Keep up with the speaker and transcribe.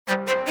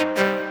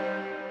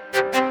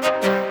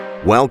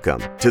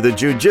Welcome to the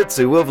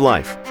Jiu-Jitsu of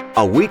Life,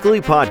 a weekly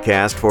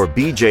podcast for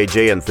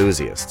BJJ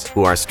enthusiasts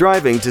who are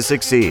striving to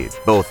succeed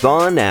both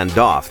on and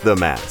off the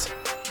mat.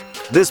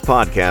 This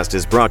podcast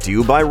is brought to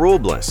you by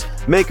Rollbliss,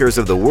 makers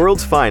of the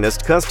world's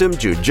finest custom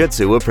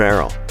Jiu-Jitsu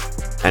apparel.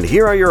 And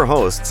here are your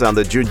hosts on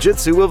the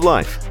Jiu-Jitsu of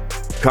Life,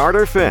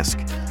 Carter Fisk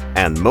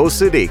and Mo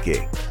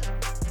Siddiqui.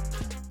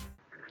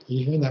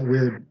 You hear that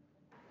weird?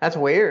 That's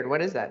weird.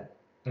 What is that?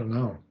 I don't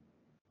know.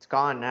 It's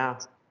gone now.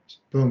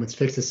 Boom, it's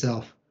fixed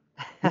itself.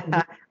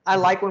 I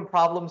like when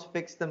problems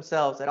fix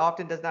themselves. It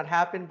often does not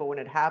happen, but when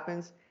it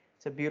happens,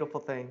 it's a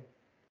beautiful thing.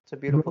 It's a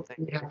beautiful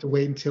thing. You have to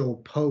wait until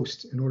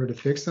post in order to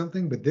fix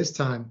something, but this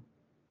time,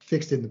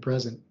 fixed it in the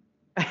present.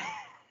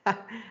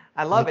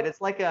 I love it.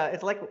 It's like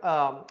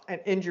an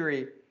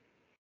injury.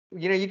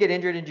 You know, you get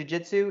injured in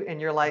jiu-jitsu and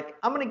you're like,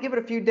 I'm going to give it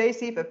a few days,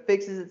 see if it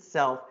fixes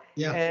itself.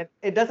 Yeah. And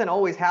it doesn't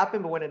always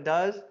happen, but when it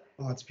does,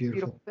 oh, it's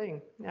beautiful. Beautiful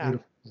thing. Yeah.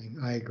 Beautiful thing.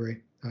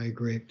 I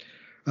agree.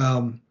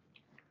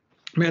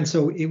 Man,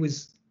 so it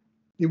was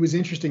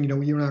interesting. You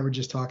know, you and I were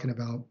just talking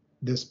about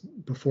this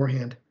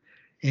beforehand,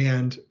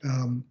 and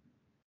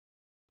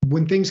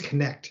when things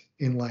connect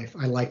in life,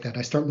 I like that.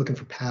 I start looking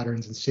for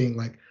patterns and seeing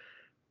like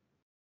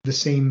the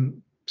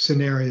same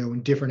scenario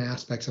in different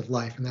aspects of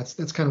life, and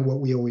that's kind of what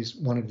we always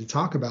wanted to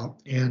talk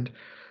about. And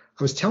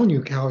I was telling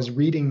you how I've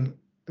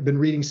been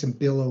reading some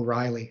Bill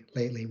O'Reilly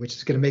lately, which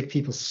is going to make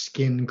people's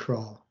skin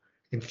crawl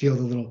and feel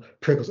the little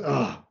prickles.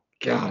 Oh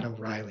God,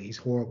 O'Reilly, he's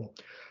horrible.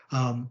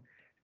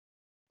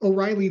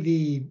 O'Reilly,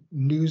 the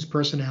news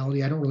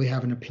personality, I don't really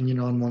have an opinion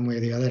on one way or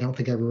the other. I don't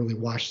think I ever really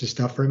watched his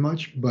stuff very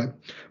much, but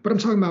I'm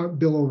talking about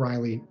Bill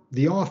O'Reilly,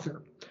 the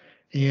author.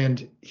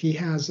 And he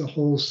has a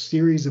whole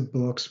series of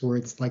books where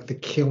it's like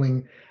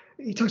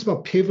he talks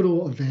about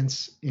pivotal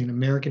events in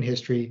American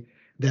history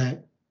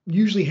that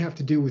usually have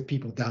to do with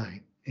people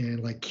dying,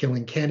 and like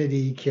killing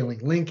Kennedy, killing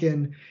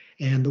Lincoln.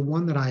 And the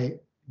one that I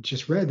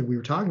just read that we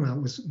were talking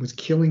about was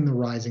Killing the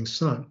Rising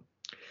Sun,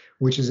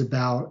 which is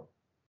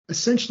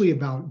essentially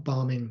about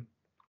bombing,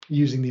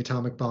 using the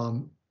atomic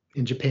bomb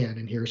in Japan,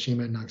 in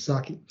Hiroshima and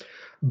Nagasaki.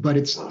 But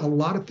it's a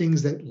lot of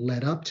things that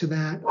led up to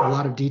that, a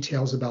lot of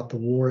details about the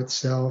war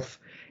itself,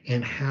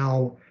 and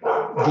how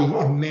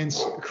the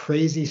immense,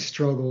 crazy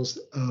struggles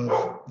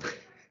of,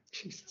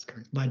 Jesus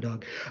Christ, my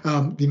dog,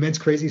 the immense,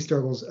 crazy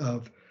struggles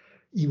of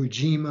Iwo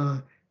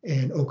Jima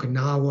and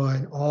Okinawa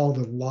and all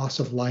the loss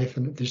of life,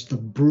 and there's the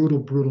brutal,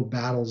 brutal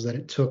battles that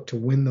it took to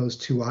win those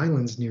two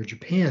islands near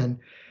Japan,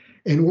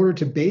 in order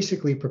to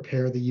basically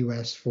prepare the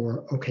U.S.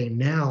 for, okay,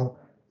 now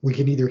we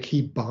can either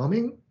keep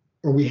bombing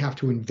or we have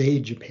to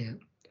invade Japan.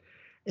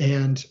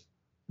 And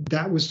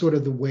that was sort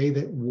of the way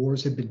that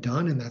wars had been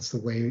done, and that's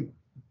the way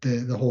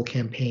the whole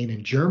campaign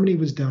in Germany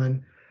was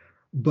done.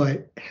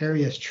 But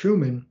Harry S.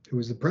 Truman, who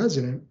was the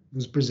president,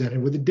 was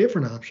presented with a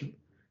different option,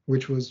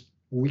 which was,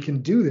 we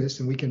can do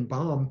this and we can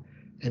bomb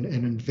and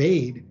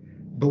invade,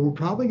 but we're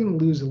probably going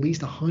to lose at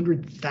least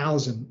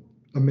 100,000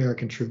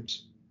 American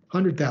troops,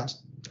 100,000.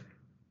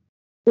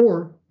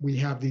 Or we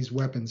have these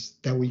weapons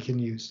that we can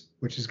use,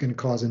 which is going to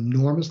cause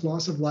enormous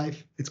loss of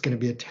life. It's going to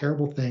be a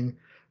terrible thing,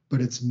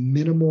 but it's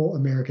minimal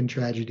American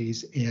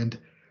tragedies and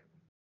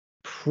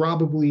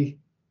probably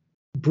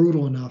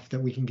brutal enough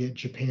that we can get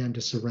Japan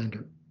to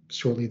surrender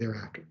shortly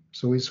thereafter.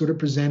 So we sort of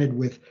presented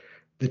with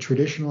the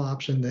traditional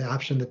option, the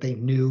option that they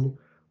knew,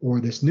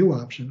 or this new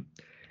option.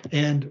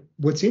 And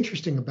what's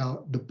interesting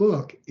about the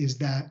book is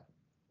that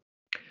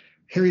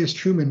Harry S.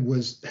 Truman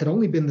had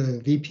only been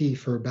the VP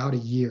for about a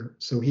year.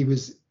 So he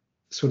was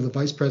sort of the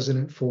vice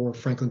president for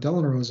Franklin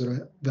Delano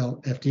Roosevelt,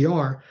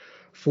 FDR,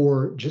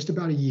 for just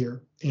about a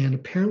year. And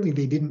apparently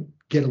they didn't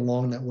get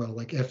along that well.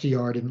 Like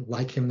FDR didn't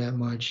like him that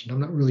much. And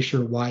I'm not really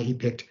sure why he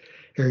picked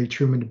Harry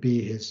Truman to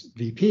be his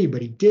VP,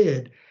 but he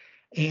did.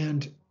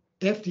 And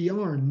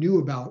FDR knew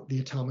about the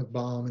atomic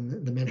bomb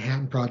and the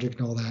Manhattan Project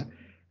and all that.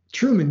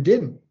 Truman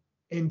didn't,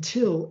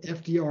 until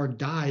FDR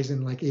dies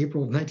in like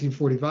April of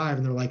 1945.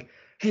 And they're like,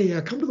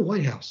 hey, come to the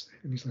White House.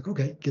 And he's like,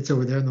 okay, gets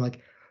over there. And they're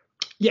like,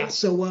 yeah,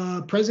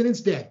 so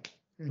president's dead.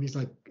 And he's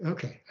like,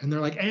 okay. And they're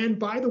like, and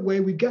by the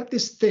way, we've got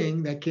this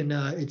thing that can,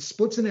 it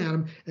splits an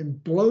atom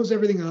and blows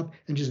everything up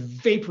and just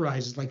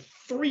vaporizes like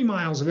 3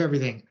 miles of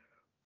everything.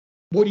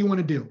 What do you want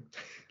to do?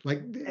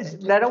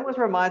 That almost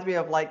reminds me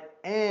of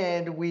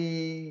and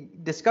we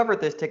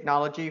discovered this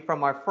technology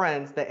from our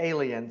friends, the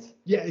aliens.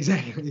 Yeah,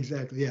 exactly.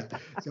 Yeah.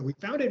 So we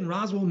found it in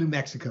Roswell, New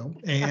Mexico.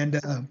 And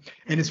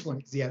it's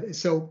funny. Yeah.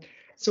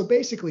 So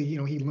basically, you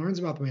know, he learns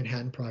about the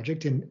Manhattan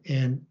Project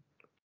and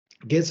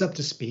gets up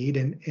to speed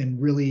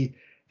and really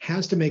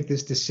has to make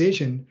this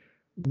decision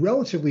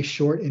relatively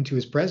short into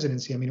his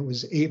presidency. I mean, it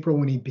was April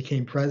when he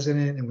became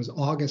president, and it was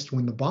August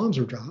when the bombs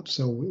were dropped.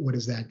 So what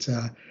is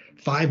that?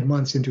 5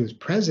 months into his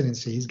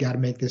presidency, he's got to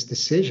make this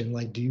decision.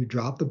 Like, do you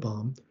drop the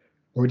bomb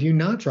or do you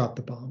not drop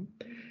the bomb?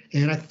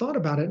 And I thought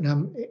about it,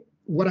 and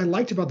what I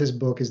liked about this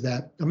book is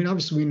that, I mean,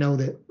 obviously we know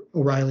that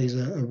O'Reilly's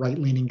a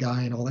right-leaning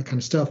guy and all that kind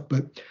of stuff,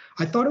 but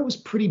I thought it was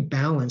pretty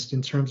balanced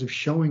in terms of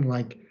showing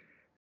like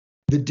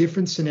the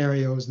different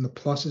scenarios and the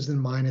pluses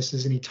and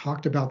minuses. And he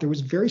talked about there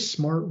was very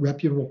smart,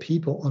 reputable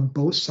people on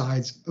both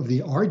sides of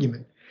the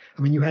argument.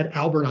 I mean, you had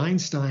Albert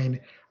Einstein,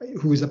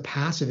 who was a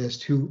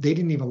pacifist, who they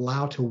didn't even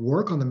allow to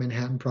work on the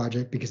Manhattan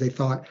Project because they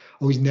thought,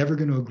 oh, he's never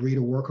going to agree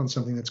to work on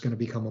something that's going to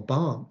become a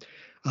bomb.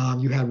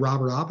 You had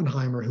Robert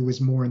Oppenheimer, who was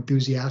more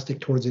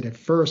enthusiastic towards it at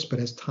first, but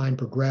as time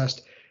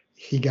progressed,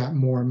 he got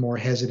more and more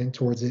hesitant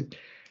towards it.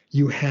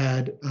 You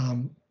had,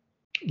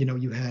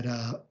 you had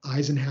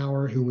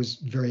Eisenhower, who was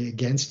very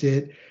against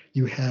it.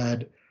 You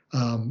had,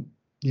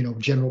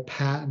 General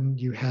Patton.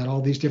 You had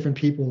all these different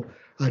people.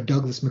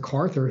 Douglas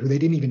MacArthur, who they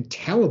didn't even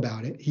tell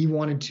about it. He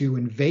wanted to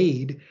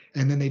invade,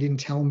 and then they didn't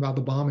tell him about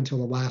the bomb until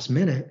the last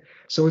minute.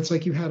 So it's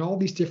like you had all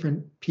these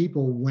different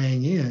people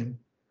weighing in,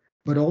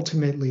 but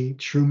ultimately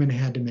Truman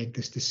had to make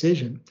this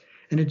decision.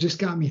 And it just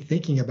got me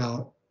thinking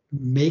about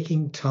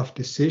making tough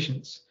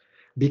decisions,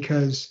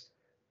 because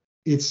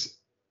it's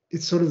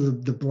sort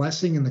of the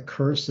blessing and the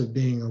curse of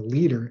being a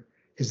leader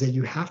is that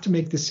you have to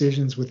make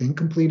decisions with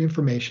incomplete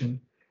information,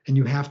 and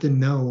you have to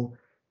know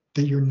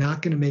that you're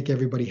not going to make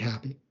everybody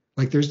happy.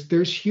 Like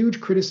there's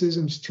huge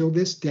criticisms till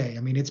this day. I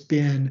mean, it's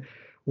been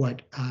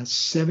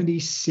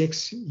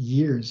 76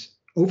 years,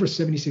 over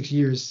 76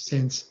 years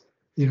since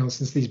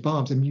these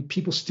bombs, and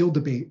people still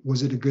debate,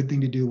 was it a good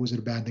thing to do? Was it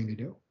a bad thing to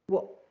do?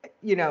 Well,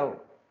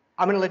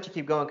 I'm going to let you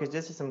keep going because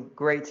this is some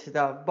great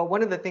stuff. But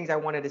one of the things I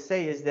wanted to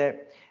say is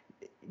that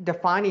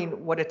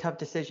defining what a tough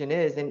decision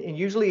is, and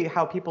usually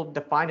how people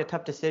define a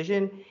tough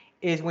decision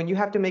is when you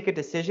have to make a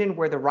decision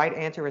where the right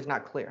answer is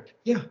not clear.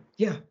 Yeah,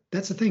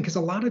 that's the thing, because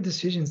a lot of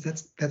decisions,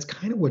 that's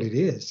kind of what it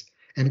is,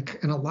 and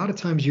a lot of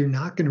times you're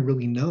not going to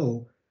really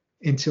know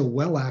until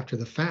well after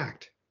the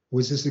fact,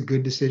 was this a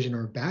good decision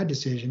or a bad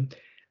decision?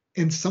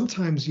 And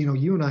sometimes,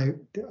 you and I,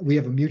 we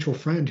have a mutual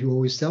friend who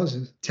always tells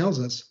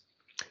us,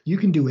 you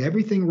can do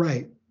everything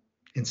right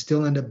and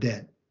still end up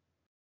dead.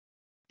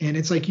 And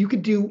it's like you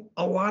could do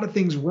a lot of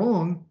things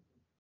wrong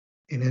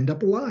and end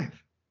up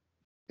alive.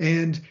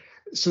 And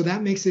so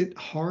that makes it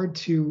hard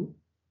to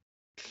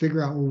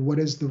figure out, well, what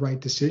is the right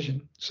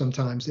decision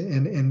sometimes.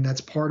 And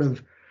that's part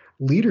of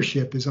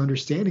leadership, is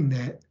understanding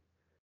that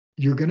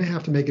you're going to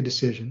have to make a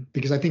decision,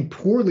 because I think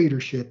poor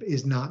leadership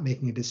is not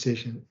making a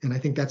decision. And I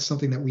think that's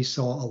something that we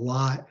saw a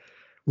lot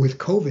with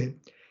COVID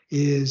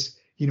is,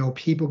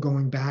 people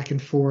going back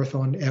and forth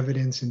on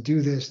evidence and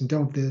do this and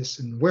don't this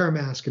and wear a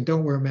mask and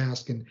don't wear a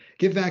mask and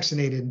get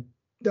vaccinated.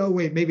 Oh,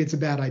 wait, maybe it's a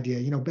bad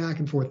idea, back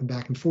and forth and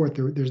back and forth.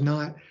 There's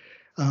not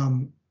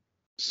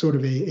sort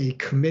of a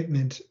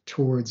commitment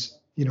towards,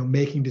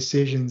 making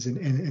decisions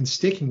and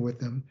sticking with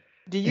them.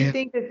 Do you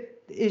think that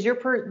is your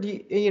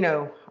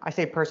I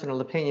say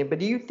personal opinion, but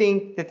do you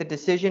think that the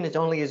decision is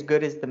only as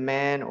good as the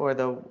man or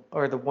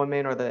the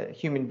woman or the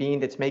human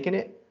being that's making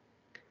it?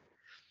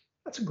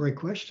 That's a great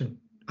question.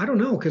 I don't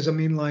know, because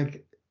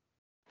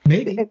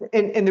maybe.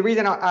 And the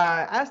reason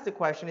I asked the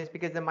question is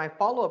because then my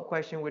follow-up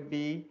question would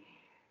be,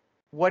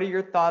 what are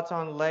your thoughts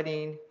on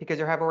letting, because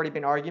there have already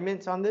been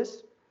arguments on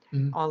this,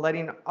 on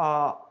letting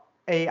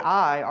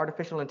AI,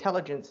 artificial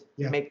intelligence,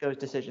 make those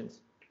decisions?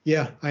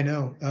 Yeah, I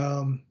know.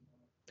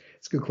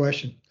 It's a good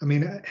question. I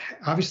mean,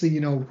 obviously,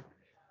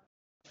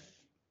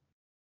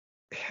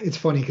 it's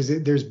funny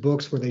because there's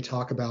books where they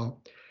talk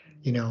about,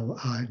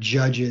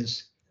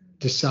 judges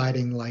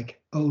deciding like,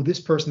 oh, this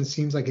person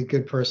seems like a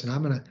good person,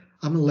 I'm gonna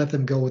let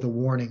them go with a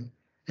warning.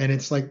 And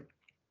it's like,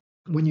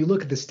 when you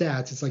look at the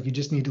stats, it's like you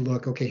just need to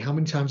look, okay, how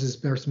many times has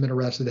this person been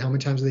arrested? How many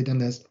times have they done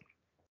this?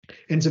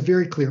 And it's a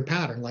very clear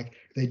pattern. Like,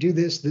 they do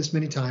this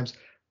many times,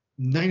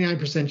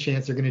 99%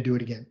 chance they're going to do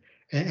it again.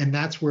 And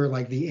that's where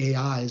like the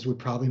AIs would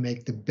probably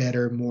make the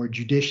better, more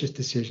judicious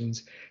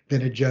decisions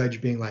than a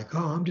judge being like, oh,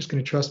 I'm just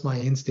going to trust my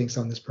instincts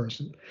on this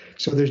person.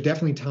 So there's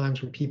definitely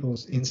times where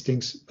people's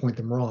instincts point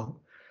them wrong.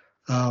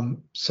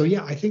 So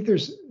yeah, I think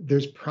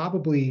there's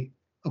probably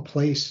a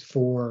place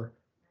for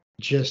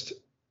just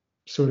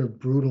sort of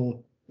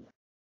brutal,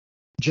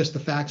 just the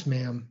facts,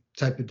 ma'am,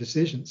 type of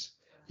decisions.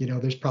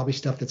 There's probably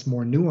stuff that's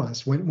more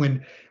nuanced.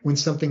 When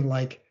something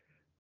like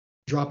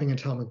dropping an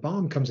atomic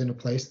bomb comes into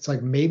place, it's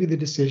like maybe the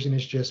decision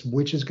is just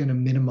which is going to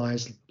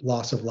minimize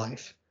loss of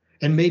life,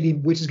 and maybe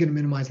which is going to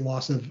minimize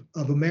loss of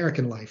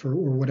American life, or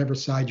whatever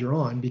side you're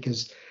on,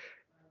 because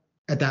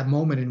at that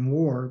moment in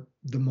war,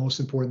 the most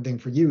important thing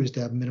for you is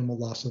to have minimal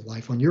loss of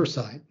life on your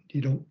side.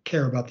 You don't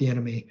care about the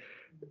enemy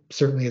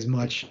certainly as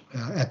much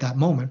at that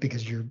moment,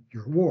 because you're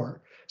at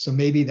war. So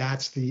maybe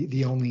that's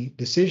the only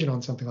decision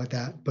on something like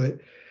that. But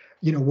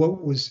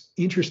what was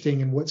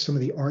interesting and what some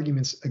of the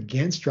arguments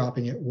against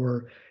dropping it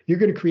were, you're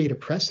going to create a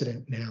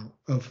precedent now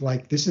of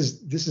like, this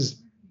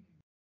is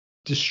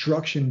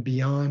destruction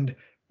beyond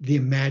the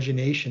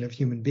imagination of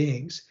human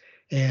beings.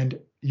 And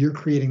you're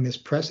creating this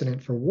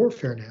precedent for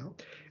warfare now.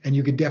 And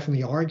you could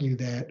definitely argue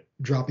that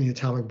dropping the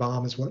atomic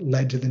bomb is what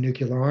led to the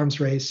nuclear arms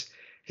race.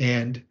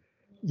 And,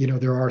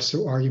 there are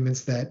so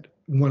arguments that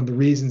one of the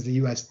reasons the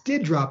U.S.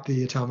 did drop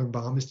the atomic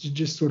bomb is to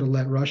just sort of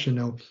let Russia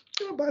know,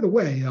 oh, by the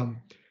way, I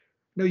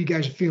know you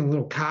guys are feeling a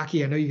little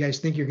cocky. I know you guys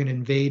think you're going to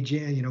invade,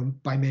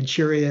 by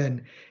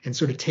Manchuria and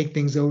sort of take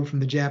things over from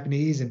the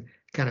Japanese. And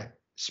kind of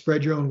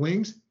spread your own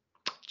wings.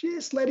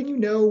 Just letting you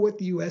know what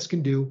the U.S.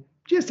 can do,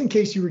 just in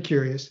case you were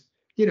curious.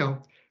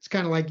 It's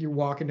kind of like you're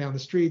walking down the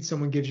street,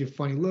 someone gives you a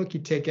funny look, you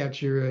take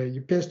out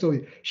your pistol,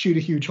 you shoot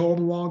a huge hole in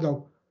the wall, and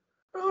go,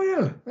 oh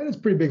yeah, that is a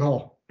pretty big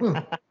hole.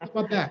 Huh, how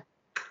about that?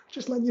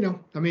 Just letting you know.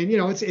 I mean,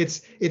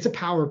 it's a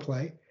power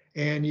play,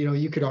 and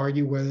you could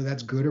argue whether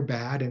that's good or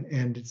bad,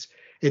 and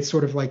it's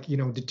sort of like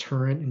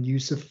deterrent and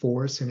use of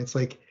force, and it's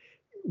like,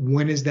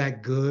 when is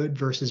that good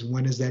versus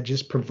when is that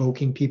just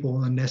provoking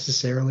people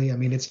unnecessarily? I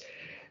mean,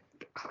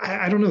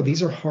 I don't know.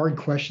 These are hard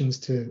questions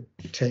to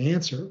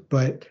answer,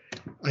 but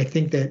I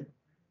think that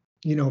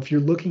if you're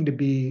looking to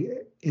be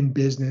in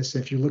business,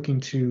 if you're looking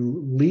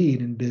to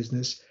lead in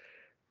business,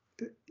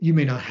 you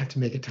may not have to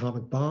make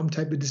atomic bomb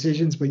type of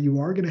decisions, but you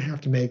are going to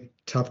have to make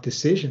tough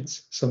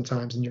decisions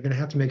sometimes. And you're going to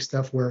have to make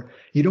stuff where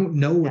you don't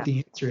know what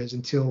the answer is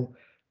until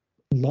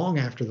long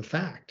after the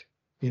fact.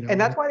 And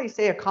that's why they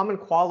say a common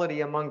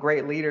quality among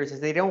great leaders is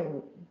they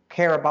don't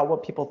care about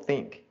what people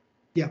think.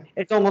 Yeah.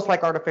 It's almost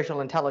like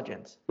artificial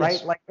intelligence, right?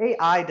 Yes. Like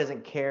AI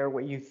doesn't care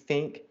what you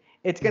think.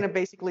 It's going to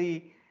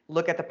basically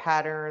look at the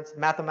patterns,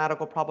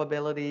 mathematical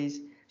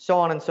probabilities, so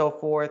on and so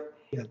forth.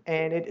 Yeah.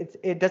 And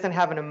it doesn't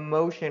have an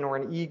emotion or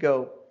an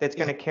ego that's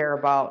going to care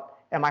about,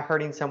 am I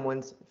hurting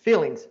someone's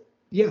feelings?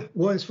 Yeah.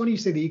 Well, it's funny you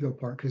say the ego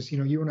part, because,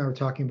 you and I were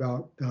talking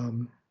about,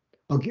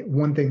 I'll get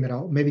one thing that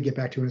I'll maybe get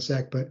back to in a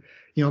sec, but,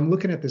 I'm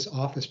looking at this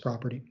office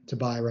property to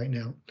buy right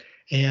now.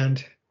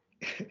 And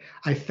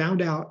I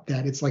found out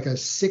that it's like a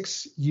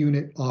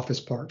 6-unit office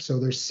park. So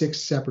there's 6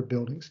 separate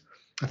buildings.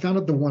 I found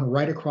out the one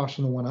right across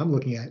from the one I'm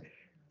looking at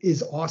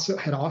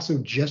had also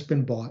just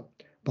been bought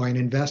by an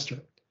investor.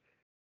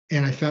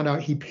 And I found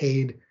out he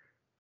paid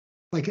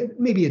like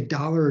maybe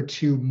 $1 or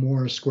 $2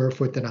 more a square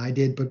foot than I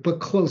did, but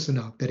close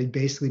enough that he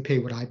basically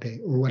paid what I pay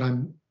or what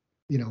I'm,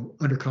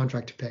 under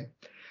contract to pay.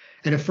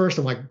 And at first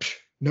I'm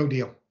like, no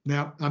deal.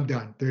 No, I'm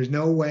done. There's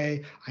no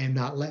way. I am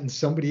not letting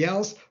somebody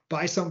else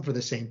buy something for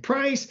the same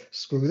price.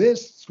 Screw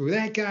this, screw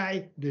that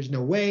guy. There's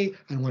no way.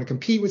 I don't want to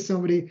compete with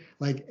somebody.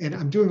 And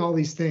I'm doing all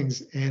these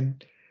things.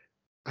 And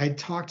I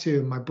talked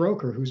to my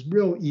broker who's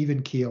real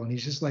even keel. And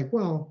he's just like,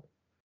 well,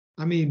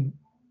 I mean,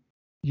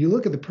 you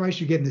look at the price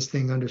you're getting this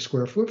thing under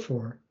square foot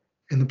for,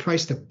 and the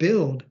price to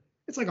build,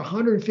 it's like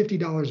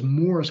 $150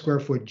 more a square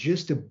foot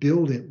just to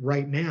build it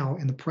right now.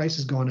 And the price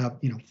has gone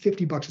up,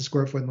 $50 a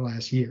square foot in the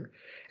last year.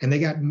 And they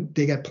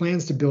got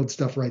plans to build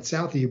stuff right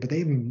south of you, but they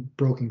haven't even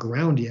broken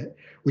ground yet,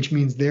 which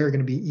means they're going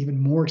to be even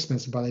more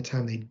expensive by the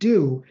time they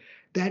do.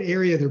 That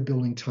area, they're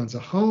building tons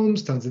of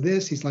homes, tons of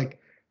this. He's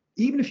like,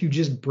 even if you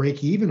just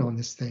break even on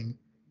this thing,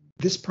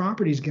 this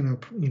property is going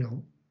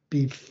to,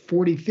 be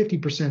 40,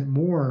 50%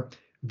 more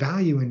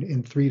value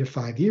in 3 to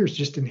 5 years,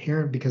 just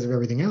inherent because of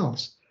everything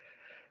else.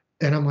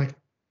 And I'm like,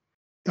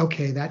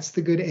 okay, that's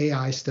the good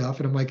AI stuff.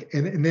 And I'm like,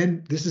 and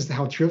then this is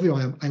how trivial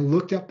I am. I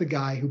looked up the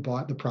guy who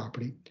bought the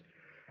property.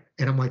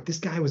 And I'm like, this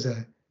guy was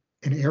an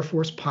Air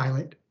Force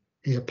pilot.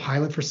 He's a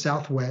pilot for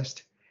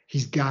Southwest.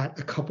 He's got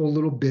a couple of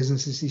little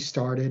businesses he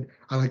started.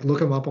 I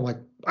look him up. I'm like,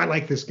 I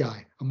like this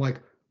guy. I'm like,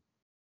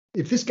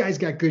 if this guy's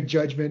got good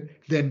judgment,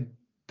 then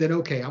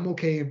okay, I'm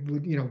okay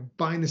with,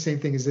 buying the same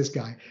thing as this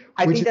guy.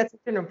 I think that's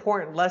an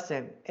important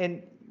lesson.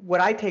 And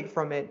what I take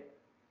from it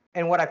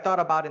and what I've thought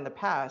about in the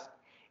past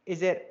is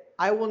that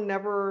I won't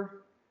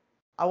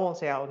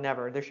say I'll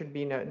never, there should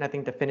be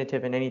nothing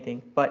definitive in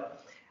anything,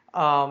 but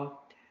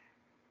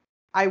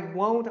I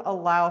won't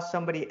allow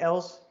somebody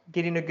else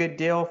getting a good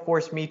deal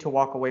force me to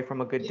walk away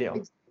from a good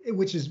deal.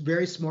 Which is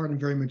very smart and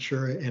very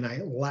mature. And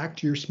I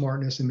lacked your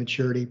smartness and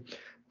maturity,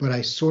 but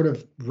I sort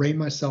of reined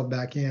myself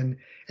back in.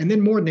 And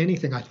then more than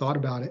anything, I thought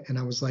about it and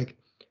I was like,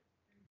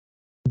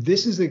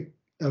 this is a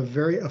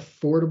very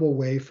affordable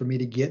way for me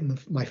to get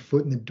my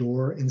foot in the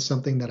door in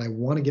something that I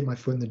want to get my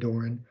foot in the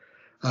door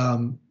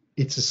in.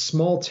 It's a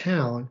small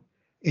town.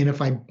 And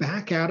if I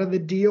back out of the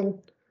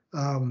deal,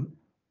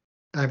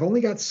 I've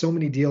only got so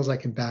many deals I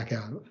can back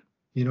out of.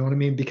 You know what I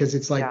mean? Because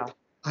it's like,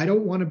 I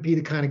don't want to be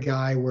the kind of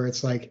guy where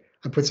it's like,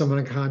 I put someone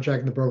on a contract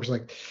and the broker's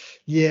like,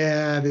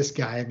 yeah, this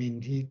guy, I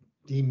mean,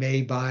 he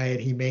may buy it,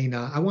 he may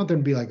not. I want them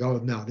to be like, oh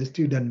no, this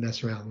dude doesn't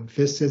mess around. When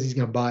Fist says he's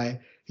going to buy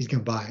it, he's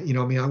going to buy it.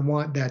 I mean, I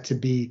want that to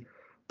be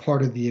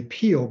part of the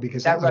appeal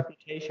because that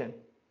reputation.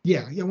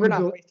 Yeah. We're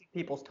not wasting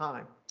people's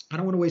time. I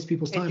don't want to waste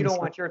people's time. And you don't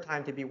want your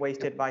time to be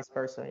wasted, vice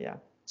versa. Yeah.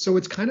 So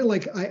it's kind of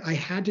like I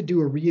had to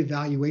do a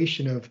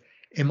reevaluation of,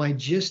 am I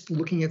just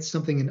looking at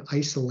something in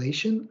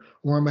isolation,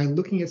 or am I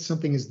looking at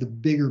something as the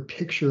bigger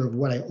picture of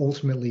what I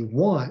ultimately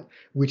want,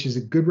 which is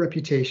a good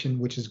reputation,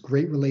 which is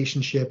great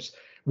relationships,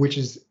 which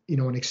is,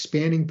 an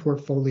expanding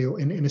portfolio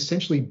and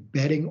essentially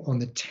betting on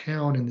the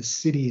town and the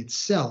city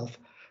itself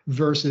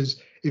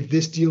versus if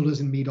this deal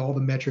doesn't meet all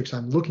the metrics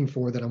I'm looking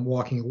for, that I'm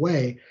walking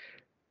away.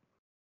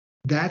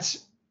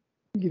 That's,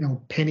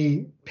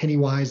 penny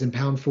wise and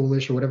pound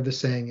foolish, or whatever the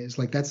saying is.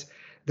 Like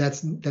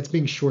that's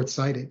being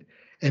short-sighted.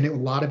 And a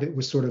lot of it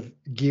was sort of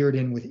geared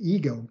in with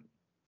ego.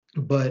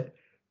 But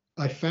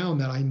I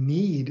found that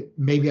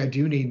maybe I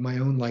do need my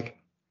own like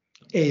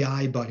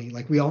AI buddy.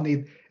 Like we all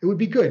need, it would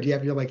be good. You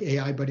have your like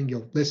AI buddy and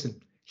go, listen,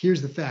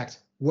 here's the facts.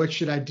 What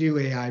should I do,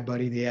 AI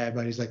buddy? The AI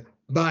buddy's like,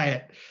 buy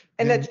it.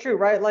 And that's true,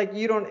 right? Like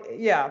you don't,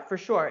 yeah, for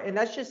sure. And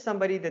that's just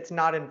somebody that's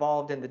not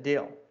involved in the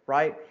deal,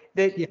 right?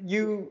 That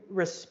you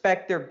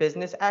respect their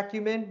business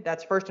acumen.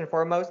 That's first and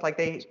foremost. Like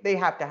they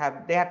have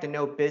to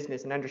know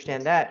business and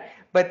understand that,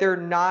 but they're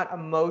not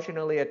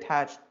emotionally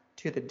attached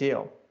to the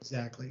deal.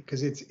 Exactly,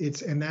 because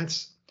and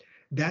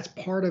that's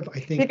part of, I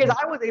think, because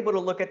I was able to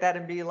look at that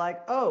and be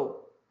like, oh,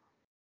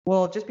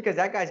 well, just because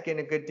that guy's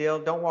getting a good deal,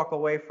 don't walk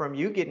away from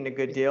you getting a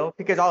good deal,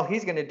 because all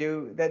he's going to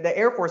do, the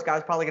Air Force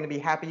guy's probably going to be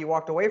happy you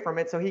walked away from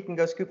it, so he can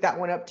go scoop that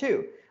one up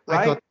too,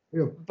 right?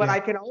 But I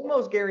can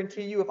almost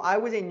guarantee you, if I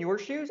was in your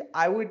shoes,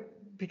 I would,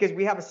 because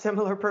we have a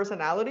similar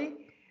personality,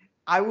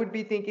 I would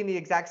be thinking the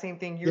exact same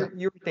thing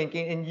you're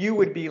thinking, and you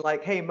would be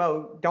like, hey,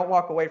 Mo, don't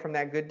walk away from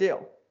that good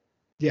deal.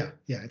 Yeah,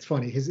 it's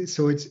funny.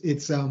 So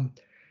it's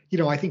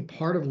I think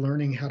part of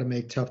learning how to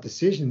make tough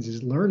decisions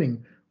is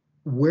learning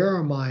what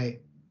are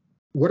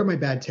my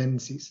bad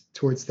tendencies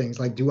towards things?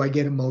 Like, do I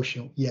get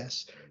emotional?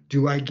 Yes.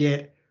 Do I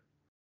get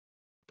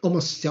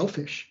almost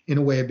selfish in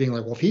a way of being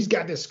like, well, if he's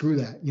got this, screw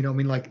that.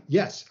 Like,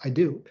 yes, I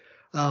do.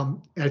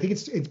 And I think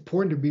it's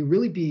important to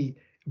be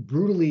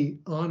brutally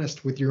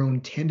honest with your own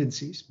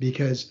tendencies,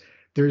 because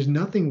there's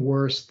nothing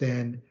worse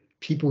than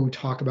people who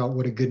talk about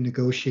what a good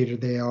negotiator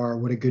they are,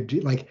 what a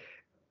good, like,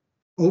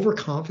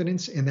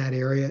 overconfidence in that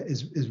area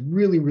is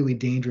really, really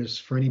dangerous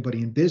for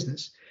anybody in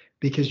business,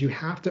 because you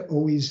have to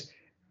always,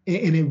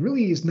 and it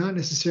really is not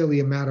necessarily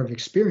a matter of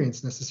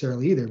experience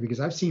necessarily either,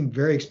 because I've seen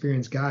very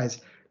experienced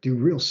guys do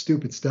real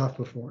stupid stuff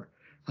before.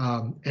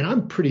 And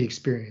I'm pretty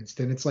experienced,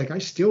 and it's like, I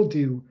still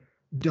do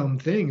dumb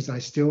things.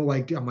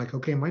 I'm like,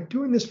 okay, am I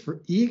doing this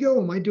for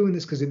ego? Am I doing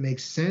this because it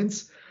makes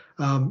sense?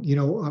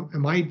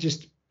 Am I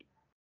just,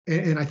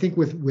 and I think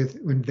with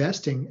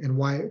investing, and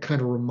why it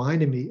kind of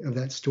reminded me of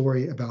that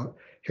story about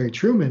Harry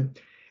Truman,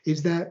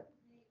 is that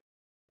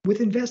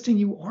with investing,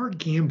 you are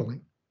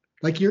gambling.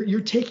 Like you're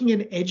taking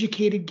an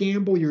educated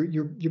gamble.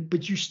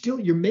 But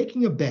you're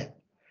making a bet.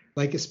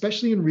 Like,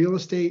 especially in real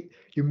estate,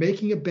 you're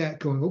making a bet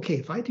going, okay,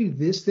 if I do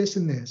this, this,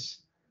 and this,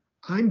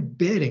 I'm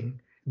betting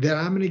that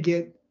I'm going to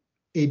get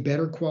a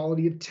better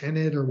quality of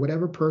tenant or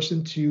whatever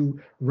person to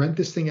rent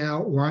this thing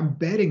out. Or I'm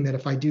betting that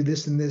if I do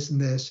this and this and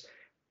this,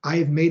 I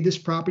have made this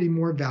property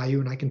more value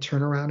and I can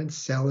turn around and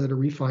sell it or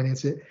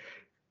refinance it.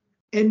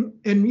 And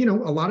a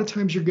lot of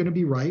times you're going to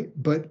be right,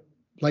 but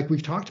like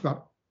we've talked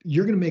about,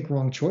 you're going to make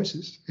wrong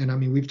choices. And I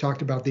mean, we've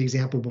talked about the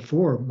example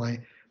before,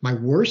 my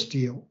worst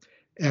deal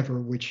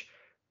ever, which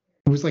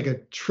was like a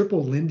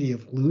triple Lindy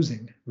of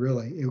losing,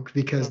 really,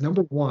 because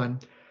number one,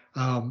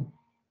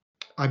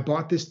 I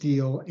bought this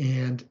deal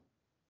and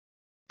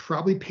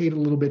probably paid a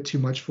little bit too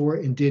much for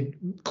it, and did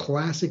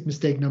classic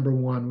mistake number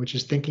one, which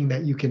is thinking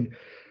that you can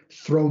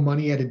throw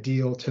money at a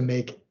deal to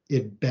make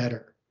it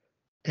better.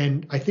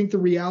 And I think the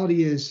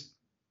reality is,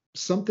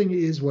 something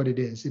is what it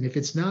is. And if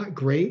it's not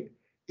great,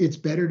 it's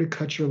better to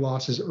cut your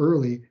losses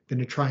early than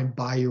to try and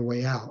buy your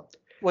way out.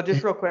 Well,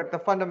 just real quick, the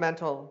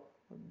fundamental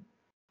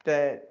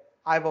that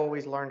I've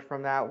always learned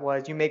from that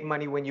was, you make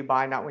money when you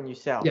buy, not when you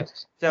sell.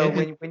 Yes. So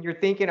when you're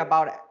thinking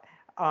about,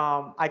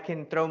 I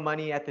can throw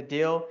money at the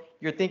deal,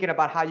 you're thinking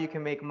about how you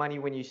can make money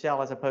when you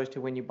sell, as opposed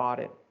to when you bought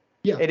it.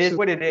 Yeah, it is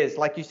what it is.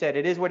 Like you said,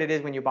 it is what it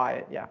is when you buy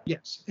it. Yeah.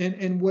 Yes.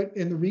 And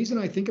the reason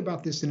I think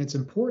about this, and it's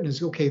important,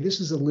 is, okay, this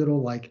is a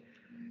little like,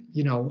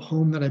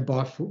 home that I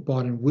bought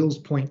in Wills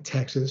Point,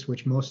 Texas,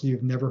 which most of you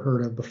have never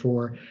heard of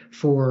before,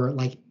 for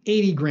like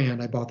 80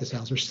 grand. I bought this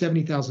house, or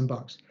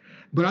 $70,000.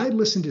 But I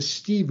listened to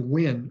Steve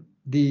Wynn,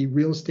 the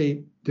real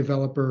estate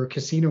developer,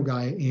 casino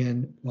guy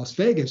in Las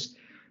Vegas,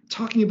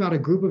 talking about a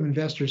group of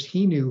investors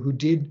he knew who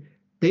did,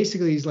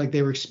 basically, he's like,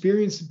 they were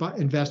experienced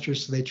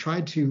investors, so they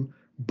tried to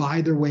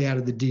buy their way out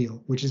of the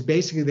deal, which is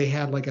basically, they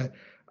had like a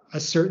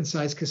certain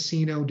size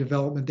casino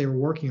development they were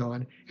working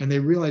on, and they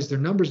realized their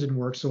numbers didn't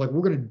work. So like,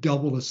 we're going to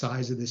double the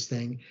size of this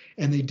thing.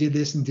 And they did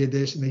this and did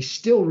this, and they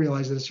still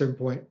realized at a certain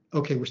point,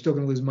 okay, we're still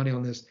going to lose money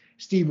on this.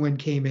 Steve Wynn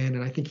came in,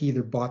 and I think he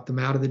either bought them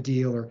out of the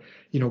deal, or,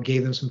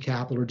 gave them some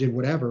capital, or did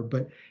whatever.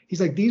 But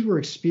he's like, these were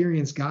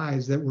experienced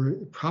guys that were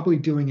probably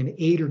doing an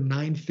 8 or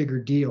 9 figure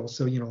deal.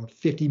 So, a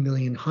 $50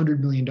 million, $100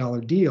 million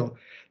deal,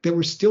 that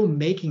were still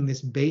making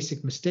this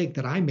basic mistake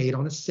that I made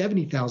on a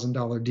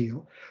 $70,000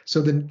 deal.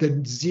 So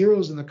the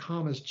zeros and the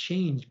commas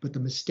changed, but the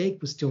mistake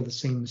was still the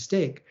same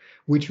mistake,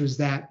 which was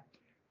that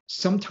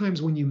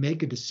sometimes when you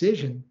make a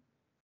decision,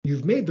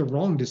 you've made the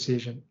wrong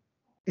decision.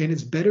 And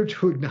it's better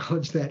to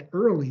acknowledge that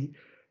early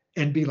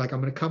and be like, I'm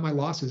going to cut my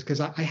losses,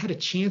 because I had a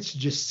chance to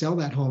just sell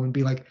that home and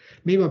be like,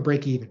 maybe I'll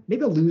break even.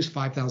 Maybe I'll lose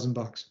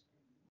 $5,000.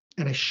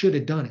 And I should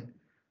have done it.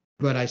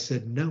 But I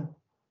said no.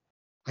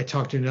 I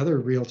talked to another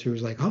realtor who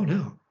was like, oh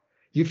no.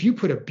 If you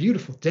put a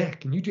beautiful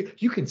deck and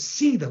you can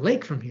see the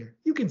lake from here,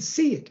 you can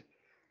see it.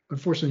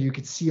 Unfortunately, you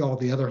could see all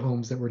the other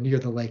homes that were near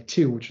the lake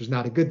too, which was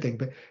not a good thing,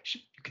 but you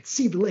could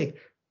see the lake.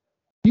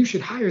 You should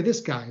hire this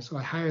guy. So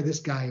I hire this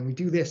guy, and we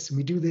do this and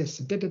we do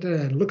this, and and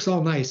it looks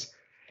all nice.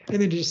 And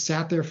then it just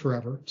sat there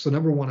forever. So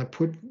number one, I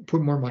put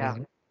more money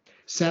on it,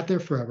 sat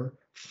there forever,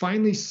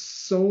 Finally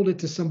sold it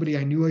to somebody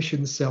I knew I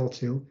shouldn't sell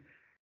to.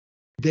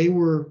 They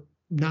were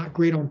not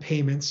great on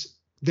payments.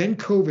 Then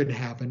COVID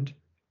happened.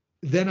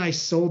 Then I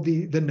sold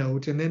the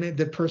note, and then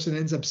the person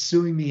ends up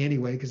suing me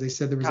anyway because they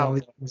said there was all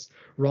these things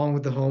wrong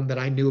with the home that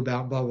I knew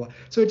about, blah, blah.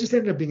 So it just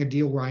ended up being a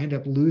deal where I ended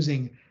up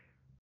losing,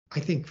 I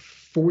think,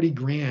 40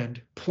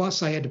 grand.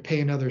 Plus I had to pay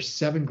another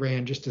 7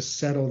 grand just to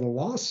settle the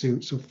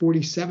lawsuit. So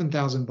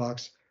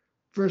 $47,000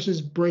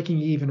 versus breaking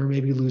even or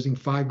maybe losing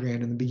 5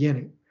 grand in the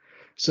beginning.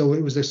 So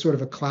it was a sort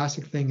of a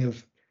classic thing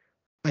of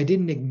I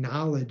didn't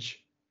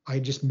acknowledge I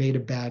just made a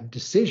bad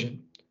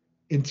decision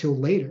until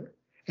later.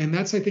 And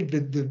that's, I think,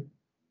 the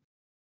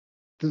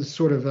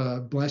sort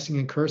of blessing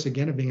and curse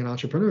again of being an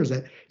entrepreneur is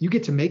that you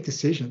get to make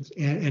decisions.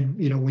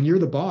 And you know, when you're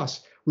the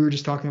boss, we were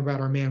just talking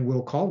about our man,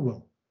 Will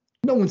Caldwell.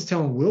 No one's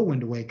telling Will when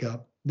to wake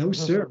up. No,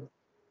 sir.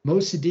 Mo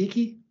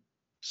Siddiqui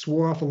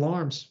swore off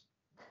alarms.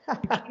 You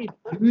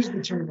can't use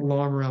the term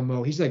alarm around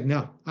Mo. He's like,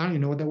 no, I don't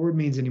even know what that word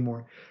means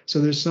anymore. So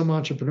there's some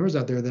entrepreneurs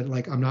out there that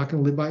like, I'm not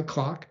going to live by a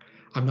clock.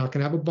 I'm not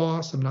going to have a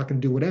boss. I'm not going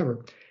to do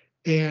whatever.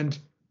 And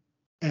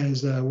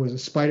as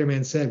was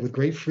Spider-Man said, with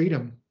great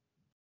freedom,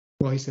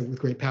 well, he said with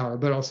great power,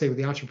 but I'll say with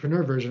the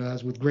entrepreneur version of that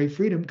is with great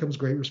freedom comes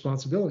great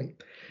responsibility.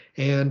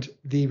 And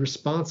the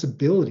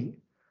responsibility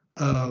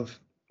of,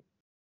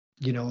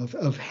 you know,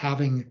 of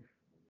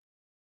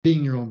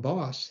being your own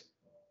boss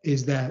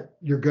is that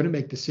you're going to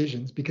make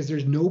decisions because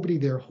there's nobody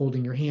there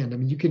holding your hand. I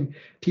mean,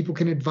 people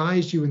can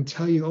advise you and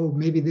tell you, oh,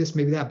 maybe this,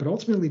 maybe that, but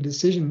ultimately the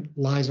decision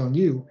lies on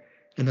you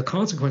and the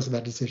consequence of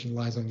that decision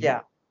lies on you. Yeah.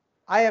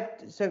 I have,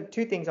 so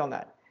 2 things on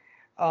that.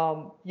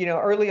 You know,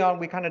 early on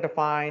we kind of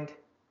defined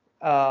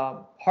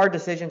hard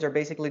decisions are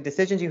basically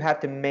decisions you have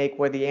to make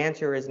where the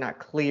answer is not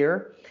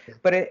clear.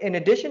 But in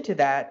addition to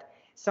that,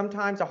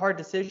 sometimes a hard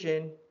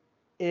decision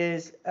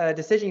is a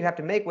decision you have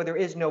to make where there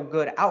is no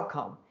good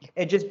outcome.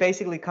 It just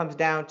basically comes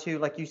down to,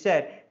 like you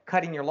said,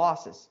 cutting your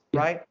losses,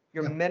 right?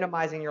 You're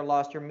minimizing your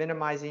loss, you're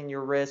minimizing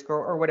your risk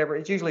or whatever.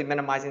 It's usually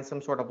minimizing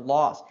some sort of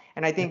loss.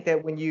 And I think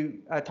that when you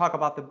talk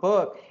about the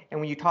book and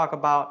when you talk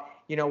about,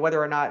 you know,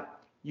 whether or not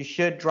you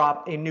should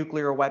drop a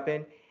nuclear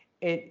weapon,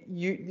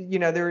 you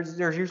know, there's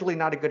usually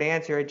not a good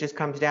answer. It just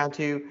comes down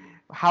to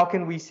how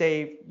can we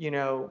save, you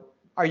know,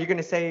 are you going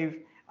to save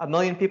 1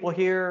 million people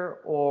here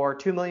or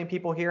 2 million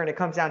people here? And it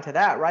comes down to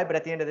that, right? But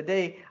at the end of the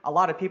day, a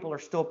lot of people are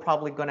still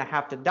probably going to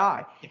have to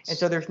die. Yes. And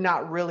so there's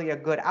not really a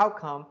good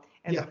outcome.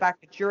 And the fact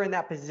that you're in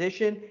that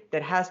position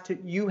that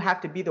you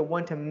have to be the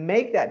one to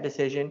make that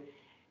decision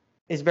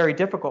is very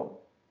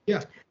difficult.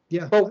 Yeah.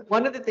 Yeah. But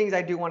one of the things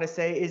I do want to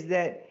say is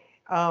that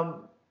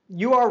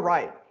you are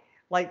right.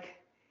 Like,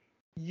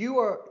 you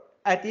are,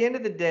 at the end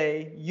of the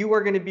day, you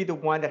are going to be the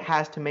one that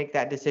has to make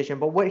that decision.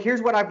 But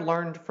here's what I've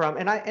learned from,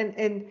 and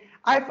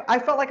I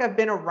felt like I've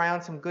been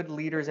around some good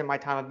leaders in my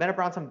time. I've been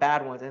around some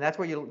bad ones, and that's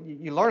where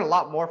you learn a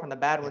lot more from the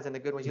bad ones than the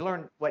good ones. You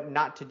learn what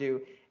not to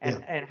do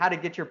and how to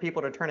get your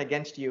people to turn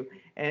against you.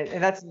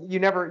 And that's, you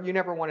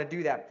never want to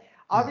do that.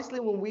 Obviously,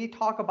 when we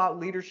talk about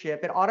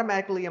leadership, it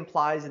automatically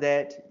implies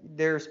that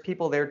there's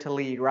people there to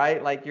lead,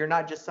 right? Like, you're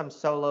not just some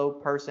solo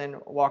person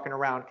walking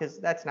around, because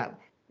that's not,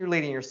 you're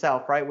leading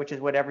yourself, right? Which is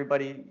what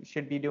everybody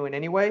should be doing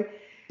anyway.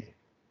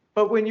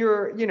 But when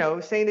you're, you know,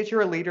 saying that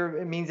you're a leader,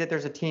 it means that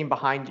there's a team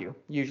behind you,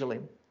 usually.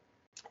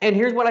 And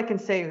here's what I can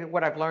say,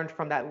 what I've learned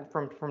from that,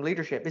 from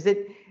leadership, is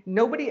that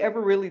nobody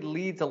ever really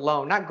leads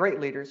alone. Not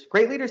great leaders.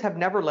 Great leaders have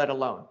never led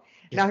alone.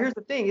 Now, here's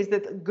the thing, is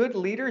that good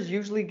leaders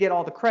usually get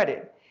all the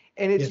credit.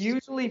 And it's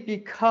usually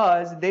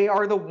because they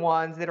are the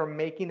ones that are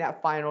making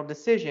that final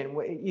decision,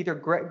 either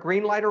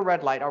green light or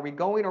red light. Are we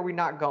going or are we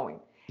not going?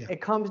 It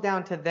comes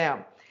down to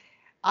them.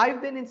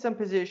 I've been in some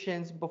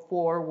positions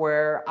before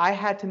where I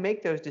had to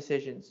make those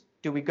decisions.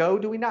 Do we go?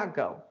 Do we not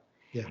go?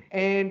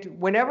 And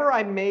whenever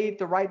I made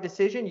the right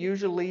decision,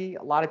 usually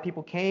a lot of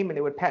people came and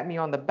they would pat me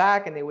on the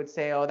back and they would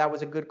say, oh, that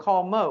was a good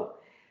call, Mo.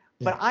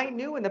 But I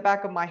knew in the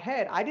back of my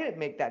head, I didn't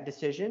make that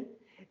decision.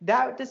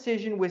 That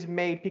decision was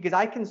made because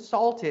I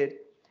consulted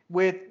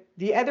with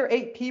the other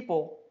 8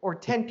 people or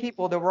 10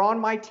 people that were on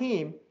my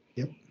team.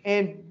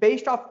 And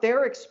based off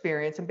their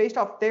experience and based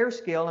off their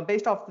skill and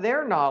based off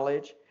their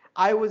knowledge,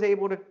 I was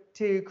able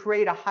to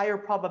create a higher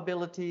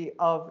probability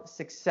of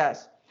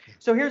success.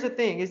 So here's the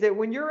thing, is that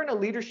when you're in a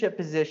leadership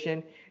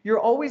position, you're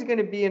always going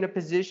to be in a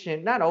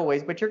position, not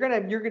always, but there's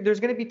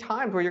going to be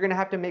times where you're going to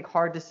have to make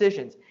hard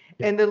decisions.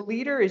 And the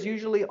leader is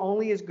usually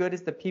only as good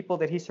as the people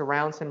that he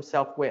surrounds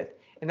himself with.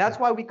 And that's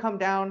why we come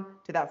down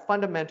to that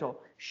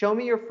fundamental. Show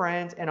me your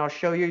friends and I'll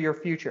show you your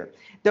future.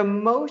 The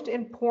most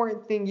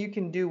important thing you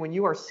can do when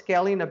you are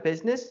scaling a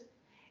business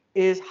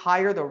is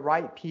hire the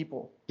right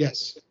people.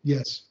 Yes.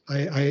 I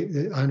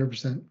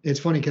 100%. It's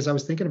funny because I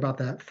was thinking about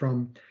that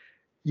from,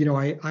 you know,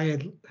 I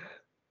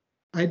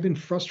had been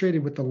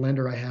frustrated with the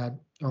lender I had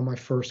on my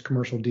first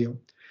commercial deal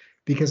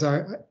because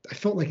I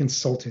felt like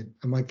insulted.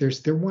 I'm like,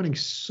 they're wanting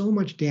so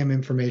much damn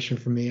information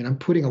from me and I'm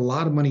putting a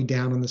lot of money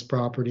down on this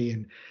property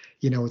and,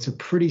 you know, it's a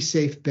pretty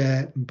safe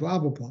bet and blah,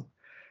 blah, blah.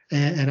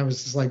 And I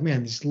was just like,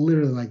 man, this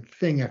literally like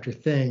thing after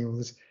thing. It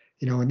was,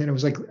 And then it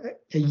was like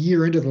a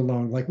year into the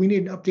loan, like, we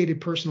need an updated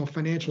personal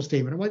financial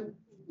statement. I'm like,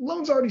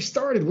 loan's already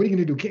started. What are you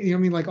going to do? I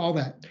mean, like, all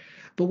that.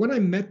 But when I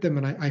met them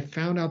and I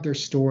found out their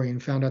story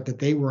and found out that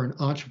they were an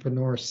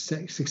entrepreneur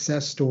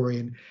success story,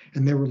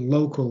 and they were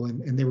local,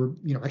 and they were,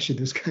 actually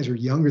those guys are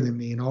younger than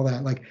me and all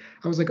that. Like,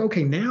 I was like,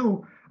 okay,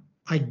 now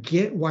I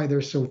get why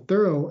they're so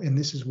thorough, and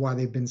this is why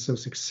they've been so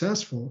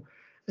successful.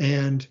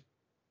 And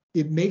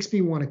it makes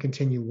me want to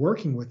continue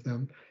working with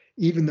them,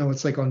 even though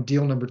it's like on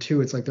deal number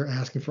 2, it's like they're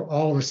asking for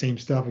all the same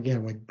stuff again.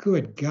 I'm like,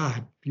 good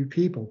God, you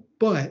people.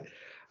 But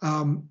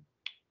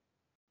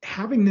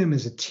having them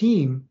as a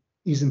team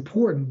is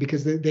important,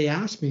 because they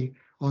asked me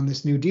on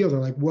this new deal, they're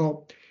like,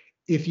 well,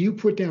 if you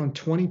put down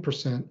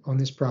 20% on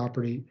this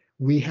property,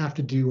 we have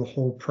to do a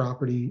whole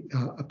property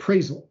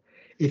appraisal.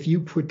 If you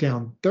put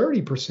down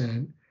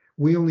 30%,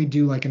 we only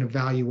do like an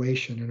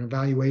evaluation. An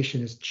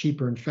evaluation is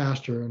cheaper and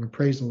faster. An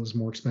appraisal is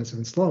more expensive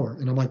and slower.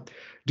 And I'm like,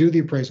 do the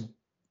appraisal.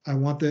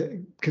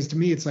 Because to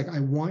me, it's like, I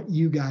want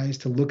you guys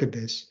to look at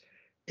this,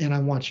 and I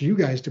want you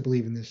guys to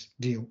believe in this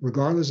deal,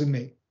 regardless of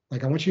me.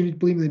 Like, I want you to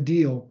believe in the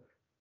deal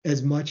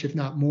as much, if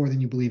not more,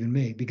 than you believe in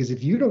me. Because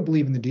if you don't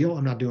believe in the deal,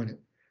 I'm not doing it.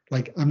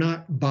 Like, I'm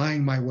not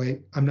buying my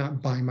way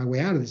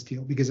out of this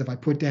deal, because if I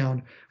put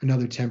down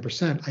another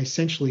 10%, I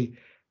essentially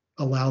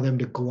allow them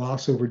to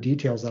gloss over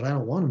details that I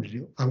don't want them to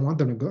do. I want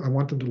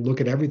them to look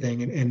at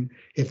everything. And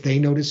if they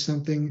notice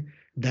something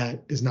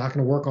that is not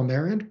going to work on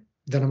their end,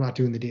 then I'm not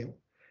doing the deal.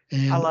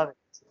 And I love it.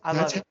 I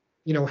love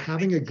it.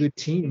 Having a good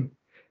team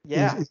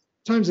is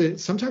sometimes a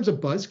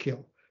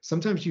buzzkill.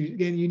 Sometimes you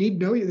need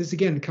to know this.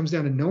 Again, it comes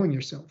down to knowing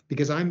yourself,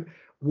 because I'm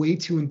way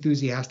too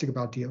enthusiastic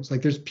about deals.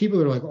 Like, there's people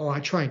that are like, oh, I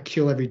try and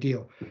kill every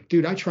deal.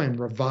 Dude, I try and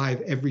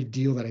revive every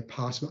deal that I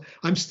possibly.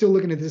 I'm still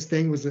looking at this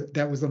thing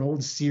that was an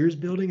old Sears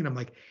building, and I'm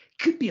like,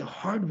 could be a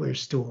hardware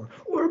store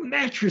or a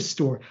mattress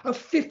store, a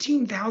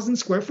 15,000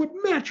 square foot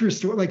mattress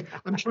store. Like,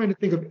 I'm trying to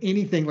think of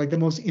anything, like the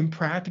most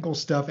impractical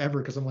stuff ever,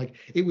 because I'm like,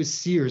 it was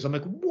Sears. I'm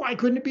like, why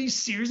couldn't it be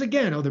Sears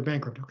again? Oh, they're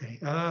bankrupt. Okay.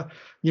 I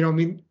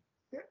mean,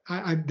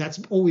 that's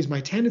always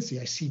my tendency.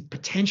 I see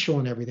potential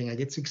in everything. I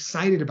get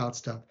excited about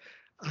stuff.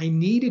 I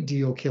need a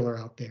deal killer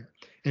out there.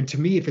 And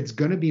to me, if it's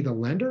going to be the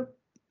lender,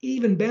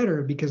 even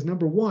better, because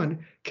number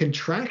one,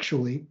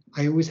 contractually,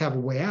 I always have a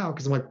way out,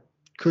 because I'm like,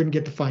 couldn't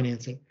get the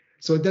financing.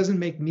 So it doesn't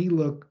make me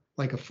look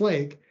like a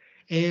flake.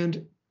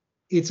 And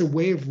it's a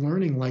way of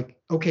learning, like,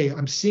 okay,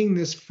 I'm seeing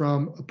this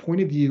from a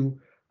point of view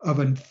of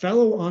a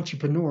fellow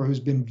entrepreneur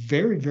who's been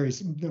very, very,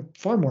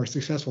 far more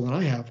successful than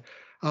I have.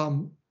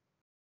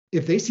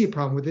 If they see a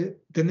problem with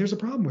it, then there's a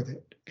problem with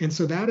it. And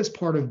so that is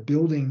part of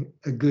building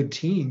a good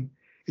team,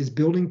 is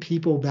building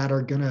people that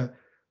are going to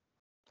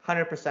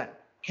 100%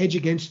 hedge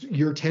against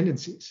your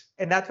tendencies.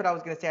 And that's what I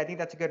was going to say. I think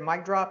that's a good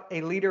mic drop. A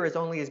leader is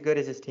only as good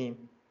as his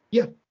team.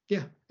 Yeah.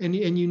 Yeah. And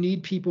you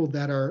need people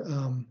that are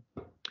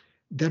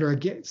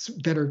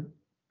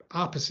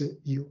opposite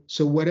you.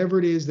 So whatever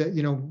it is that,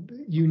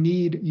 you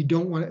need, you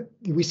don't want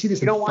to, we see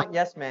this. You don't want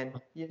yes men.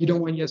 You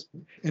don't want yes.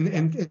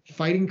 And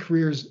fighting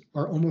careers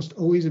are almost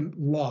always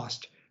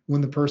lost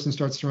when the person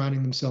starts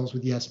surrounding themselves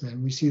with yes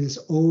men. We see this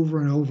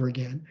over and over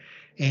again.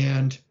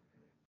 And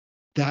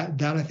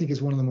that I think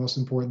is one of the most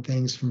important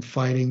things from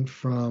fighting,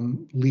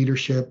 from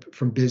leadership,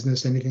 from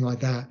business, anything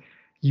like that.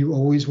 You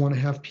always want to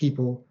have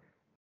people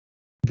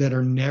that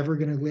are never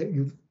going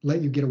to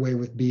let you get away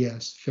with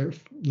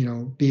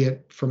BS, be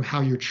it from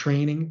how you're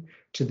training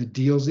to the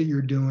deals that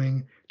you're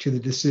doing to the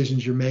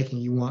decisions you're making.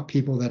 You want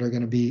people that are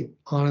going to be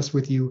honest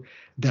with you,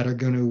 that are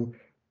going to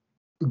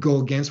go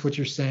against what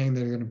you're saying,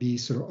 that are going to be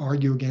sort of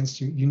argue against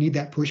you. You need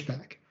that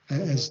pushback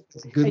as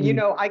a good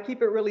And I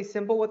keep it really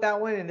simple with that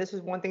one. And this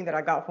is one thing that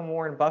I got from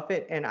Warren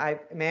Buffett. And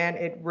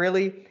it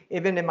really,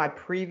 even in my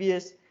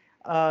previous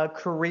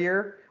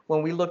career,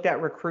 when we looked at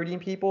recruiting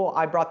people,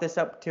 I brought this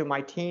up to my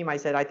team. I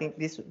said, I think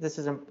these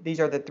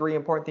are the 3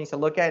 important things to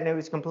look at. And it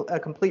was a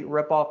complete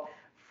ripoff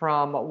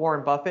from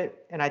Warren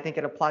Buffett. And I think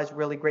it applies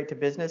really great to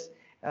business,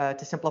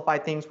 to simplify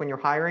things when you're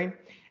hiring.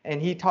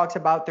 And he talks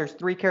about there's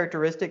 3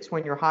 characteristics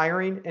when you're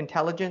hiring: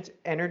 intelligence,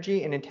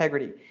 energy, and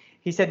integrity.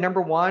 He said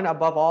number 1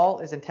 above all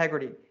is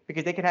integrity,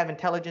 because they can have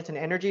intelligence and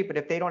energy, but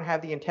if they don't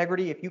have the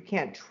integrity, if you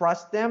can't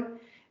trust them,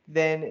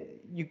 then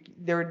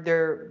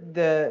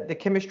the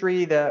chemistry,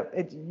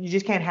 you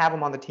just can't have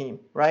them on the team,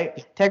 right?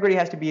 Integrity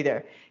has to be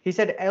there. He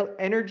said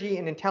energy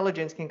and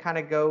intelligence can kind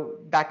of go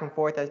back and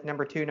forth as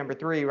number 2, number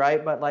 3,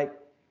 right? But like,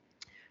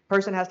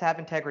 person has to have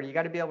integrity. You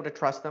got to be able to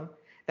trust them.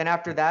 Then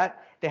after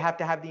that, they have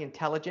to have the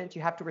intelligence.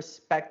 You have to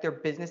respect their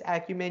business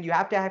acumen. You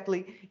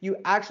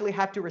actually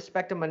have to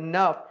respect them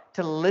enough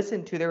to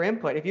listen to their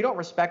input. If you don't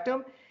respect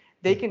them,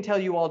 they can tell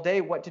you all day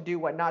what to do,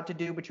 what not to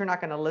do, but you're not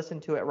going to listen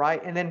to it,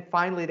 right? And then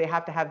finally, they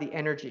have to have the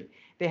energy.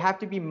 They have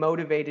to be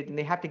motivated, and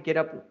they have to get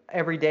up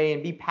every day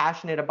and be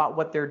passionate about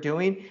what they're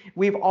doing.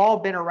 We've all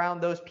been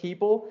around those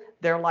people.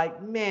 They're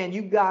like, man,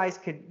 you guys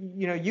could,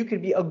 you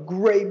could be a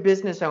great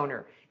business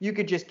owner. You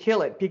could just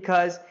kill it,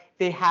 because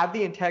they have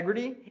the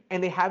integrity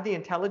and they have the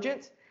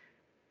intelligence,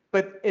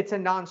 but it's a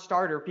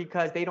non-starter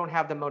because they don't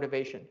have the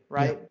motivation,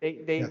 right?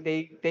 Yeah.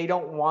 They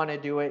don't want to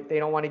do it. They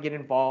don't want to get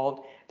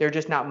involved. They're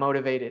just not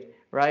motivated,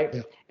 right?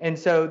 Yeah. And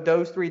so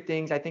those three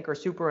things I think are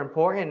super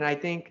important. And I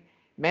think,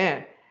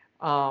 man,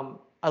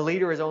 a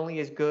leader is only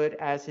as good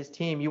as his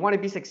team. You want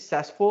to be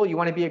successful. You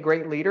want to be a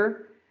great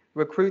leader.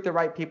 Recruit the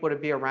right people to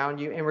be around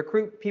you, and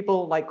recruit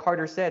people, like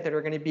Carter said, that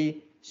are going to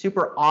be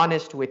super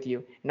honest with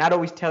you. Not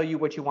always tell you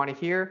what you want to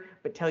hear,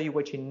 but tell you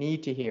what you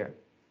need to hear.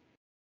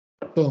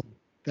 Boom.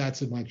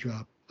 That's a mic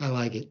drop. I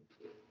like it.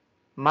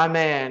 My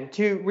man.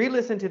 To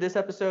re-listen to this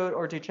episode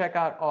or to check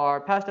out our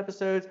past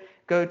episodes,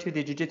 go to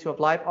the Jiu-Jitsu of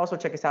Life. Also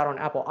check us out on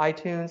Apple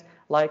iTunes.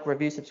 Like,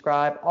 review,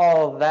 subscribe,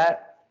 all of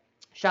that.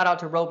 Shout out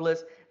to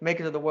Robles,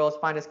 makers of the world's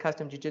finest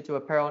custom jiu-jitsu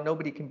apparel.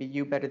 Nobody can be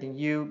you better than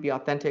you. Be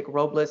authentic.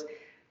 Robles.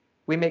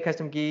 We make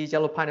custom gis.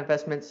 Yellow Pine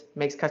Investments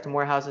makes custom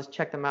warehouses.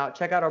 Check them out.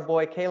 Check out our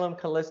boy Caleb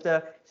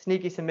Callista,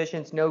 Sneaky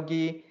Submissions, No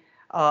Gi.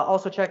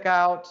 Also check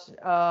out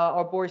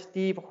our boy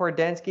Steve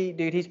Hordensky.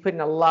 Dude, he's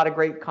putting a lot of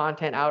great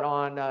content out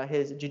on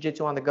his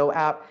Jiu-Jitsu on the Go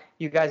app.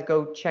 You guys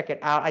go check it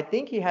out. I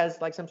think he has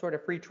like some sort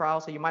of free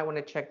trial, so you might want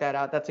to check that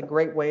out. That's a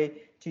great way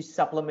to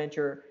supplement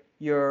your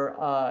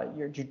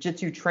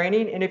jiu-jitsu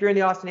training. And if you're in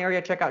the Austin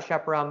area, check out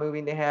Chaparral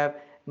Moving. They have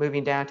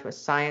Moving Down to a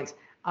Science.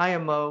 I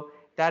am Mo.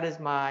 That is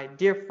my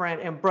dear friend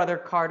and brother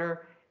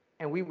Carter.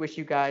 And we wish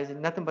you guys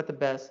nothing but the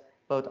best,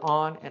 both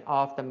on and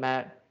off the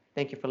mat.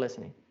 Thank you for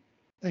listening.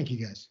 Thank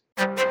you, guys.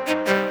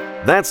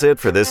 That's it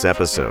for this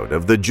episode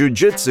of the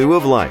Jiu-Jitsu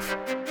of Life.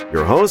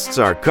 Your hosts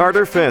are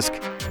Carter Fisk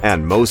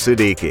and Mo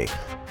Siddiqui.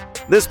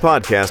 This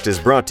podcast is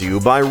brought to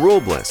you by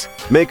Robles,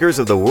 makers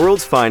of the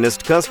world's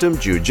finest custom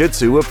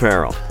jiu-jitsu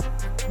apparel.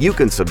 You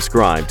can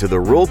subscribe to the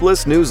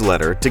Robles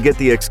newsletter to get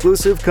the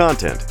exclusive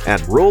content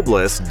at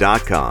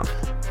robles.com.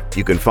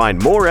 You can find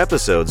more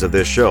episodes of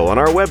this show on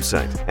our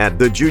website at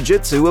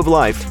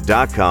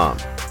thejujitsuoflife.com.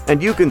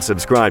 And you can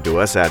subscribe to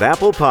us at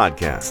Apple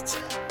Podcasts.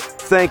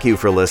 Thank you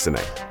for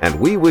listening, and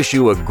we wish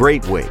you a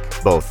great week,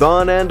 both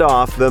on and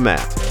off the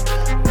mat.